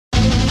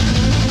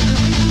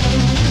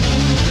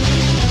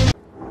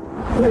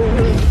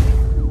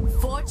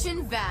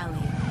Fortune Valley.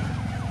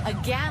 A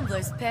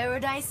gambler's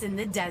paradise in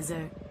the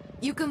desert.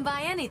 You can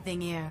buy anything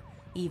here,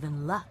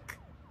 even luck.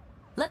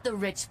 Let the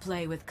rich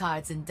play with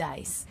cards and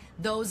dice.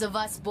 Those of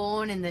us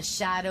born in the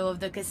shadow of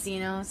the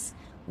casinos,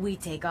 we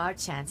take our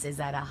chances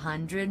at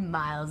 100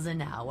 miles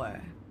an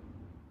hour.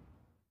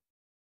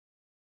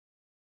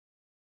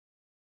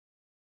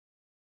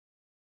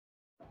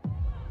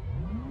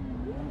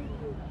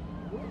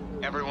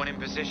 Everyone in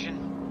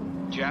position?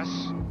 Jess?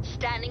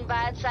 Standing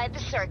by outside the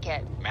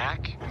circuit.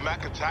 Mac?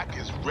 Mac Attack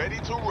is ready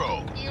to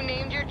roll. You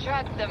named your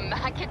truck the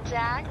Mac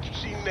Attack?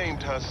 She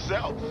named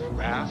herself.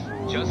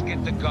 Raph? Just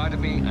get the car to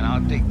me and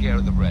I'll take care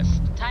of the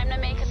rest. Time to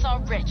make us all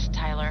rich,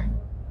 Tyler.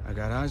 I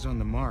got eyes on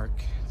the mark.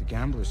 The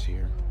gambler's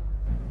here.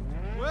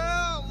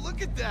 Well,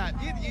 look at that.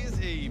 It is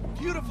a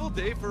beautiful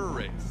day for a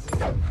race.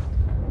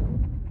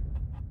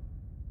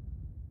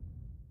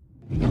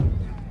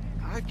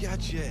 I've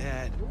got you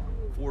at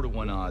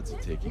 4-to-1 odds of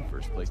taking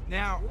first place.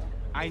 Now,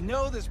 I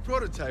know this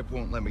prototype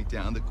won't let me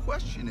down. The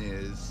question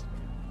is,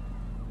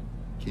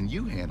 can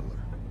you handle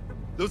her?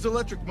 Those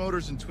electric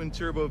motors and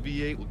twin-turbo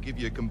V8 will give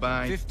you a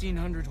combined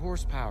 1,500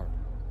 horsepower.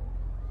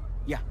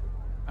 Yeah,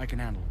 I can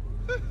handle it.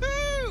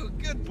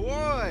 Woohoo! Good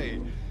boy!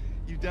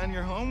 You've done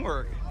your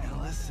homework.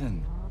 Now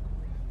listen,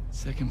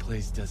 second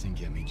place doesn't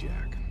get me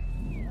jack.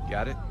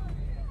 Got it?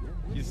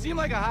 You seem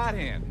like a hot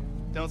hand.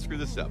 Don't screw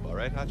this up, all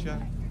right,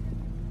 hotshot?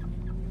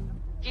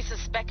 You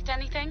suspect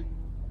anything?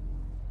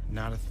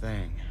 Not a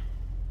thing.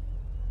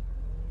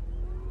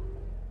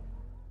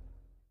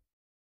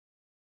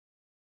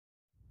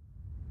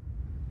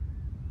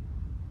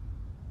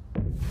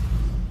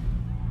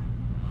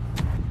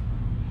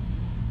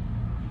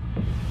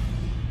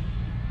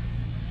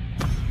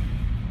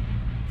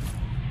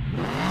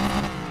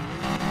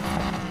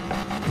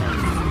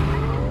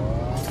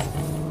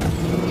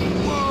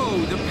 Whoa,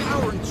 the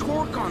power and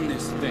torque on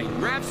this thing.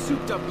 Raph's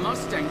souped-up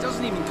Mustang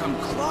doesn't even come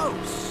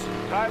close.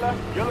 Tyler,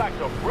 you're like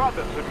a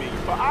brother to me,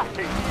 but I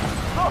hate you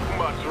so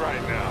much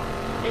right now.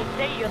 They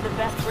say you're the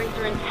best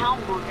racer in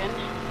town, Morgan.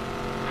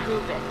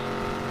 Prove it.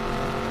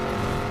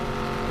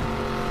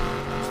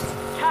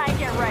 Ty,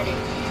 get ready.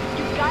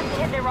 You've got to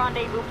hit the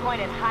rendezvous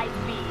point at high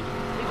speed.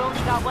 We've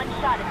only got one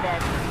shot at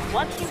this.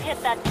 Once you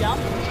hit that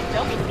jump,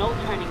 there'll be no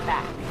turning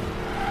back.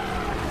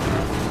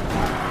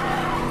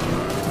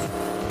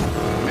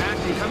 Mac,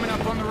 I'm coming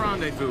up on the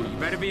rendezvous. You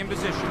better be in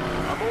position.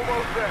 I'm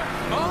almost there.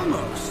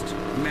 Almost.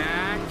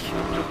 Mac.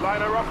 Just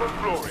line her up and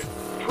floor it.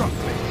 Trust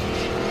me.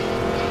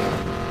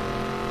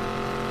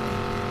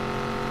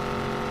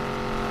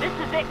 This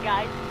is it,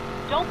 guys.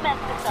 Don't mess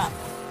this up.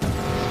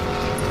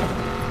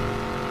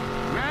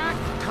 Mac,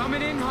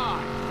 coming in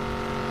hot.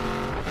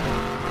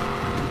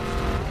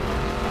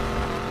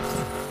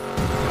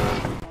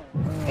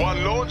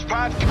 One launch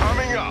pad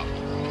coming up.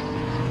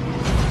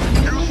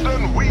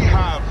 Houston, we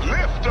have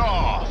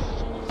liftoff.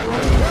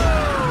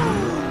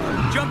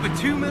 Jump a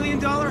 $2 million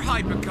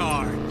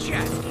hypercar.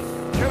 Check.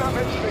 Can I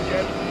mention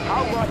again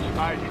how much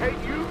I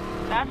hate you?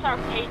 That's our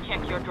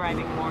paycheck you're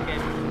driving, Morgan.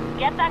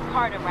 Get that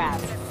car to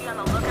Raph. Be on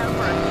the lookout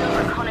for a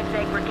silver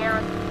Koenigsegg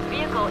Regera.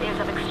 Vehicle is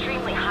of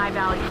extremely high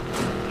value.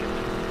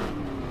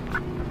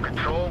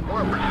 Control,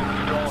 we're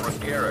pursuing stolen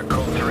Regera,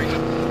 code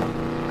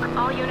 3.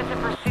 All units in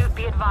pursuit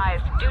be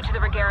advised. Due to the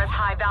Regera's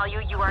high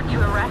value, you are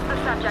to arrest the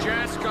subject.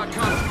 Jess got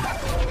covered.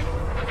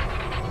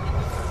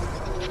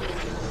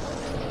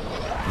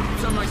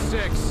 It's on my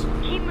 6.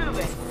 Keep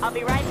moving. I'll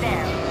be right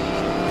there.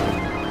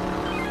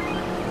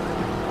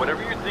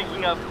 Whatever you're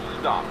thinking of,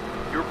 stop.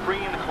 You're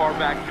bringing the car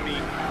back to me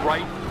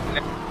right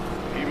now.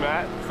 He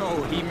mad?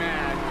 Oh, he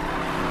mad.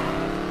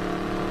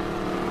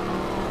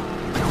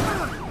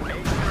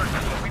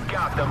 813, we've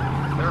got them.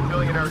 They're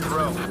Billionaire's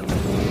Row.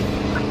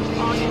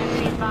 All units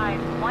be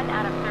advised. 1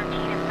 out of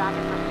 13 is back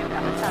in pursuit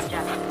of the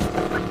subject.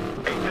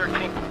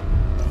 813.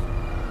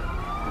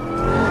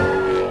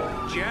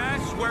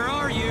 Jess, where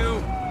are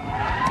you?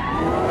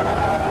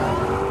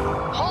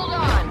 Hold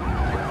on!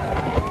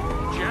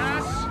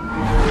 Jess?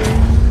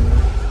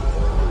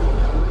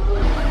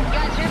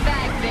 Got your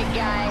back, big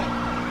guy.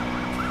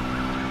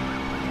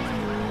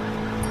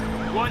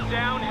 One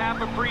down,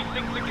 half a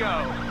precinct to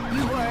go.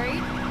 You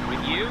worried?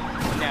 With you,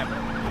 never.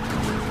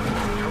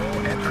 Control,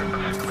 enter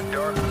pursuit with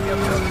dark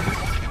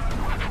BMW.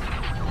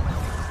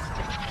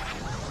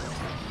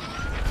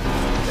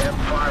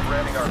 M5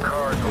 renting our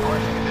cars,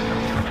 requesting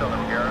additional units on the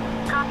Regera.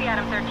 Copy,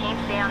 Adam 13.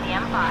 Stay on the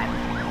M5.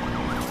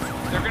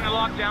 They're gonna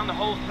lock down the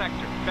whole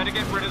sector. Better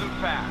get rid of them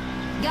fast.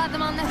 Got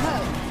them on the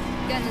hook.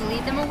 Gonna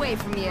lead them away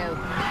from you.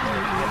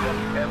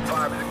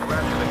 M5 is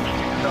aggressive and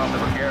keeping us off the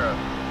Regera.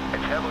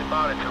 It's heavily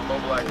mounted to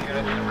immobilize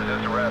units and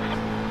resist arrest.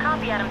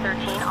 Copy, Adam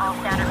 13. All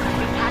standard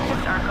pursuit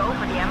tactics are go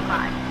for the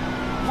M5.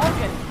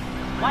 Morgan,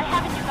 why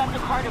haven't you got the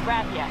car to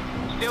Raph yet?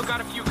 Still got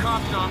a few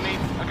cops on me.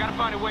 I gotta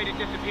find a way to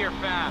disappear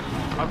fast.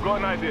 I've got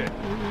an idea.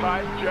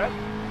 Ty, Jess,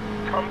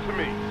 come to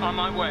me. On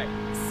my way.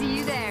 See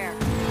you there.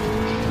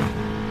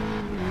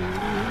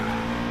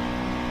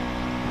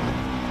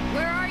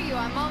 Where are you?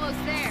 I'm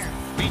almost there.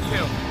 Me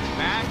too.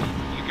 Mac,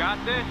 you got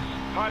this?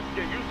 Time to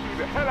get you two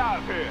the hell out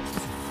of here.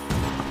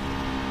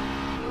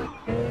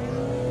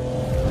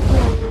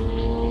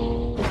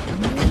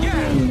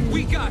 Yeah,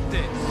 we got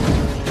this!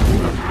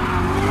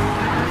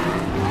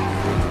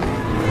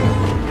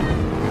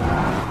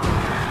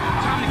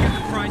 Time to get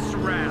the price to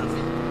Rav.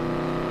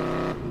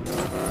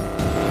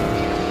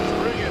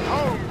 Bring it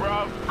home,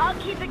 bruv. I'll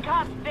keep the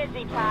cops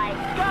busy, Ty.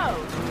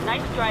 Go!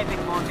 Nice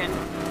driving, Morgan.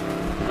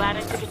 Glad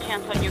I took a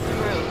chance on your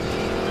crew.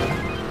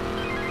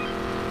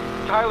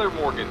 Tyler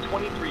Morgan,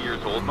 23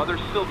 years old, mother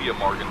Sylvia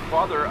Morgan,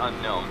 father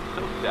unknown.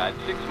 So sad,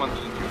 6 months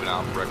in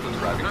juvenile for reckless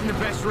driving. I'm the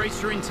best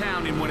racer in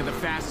town in one of the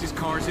fastest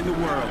cars in the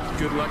world.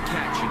 Good luck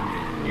catching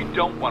me. You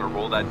don't want to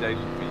roll that dice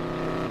with me.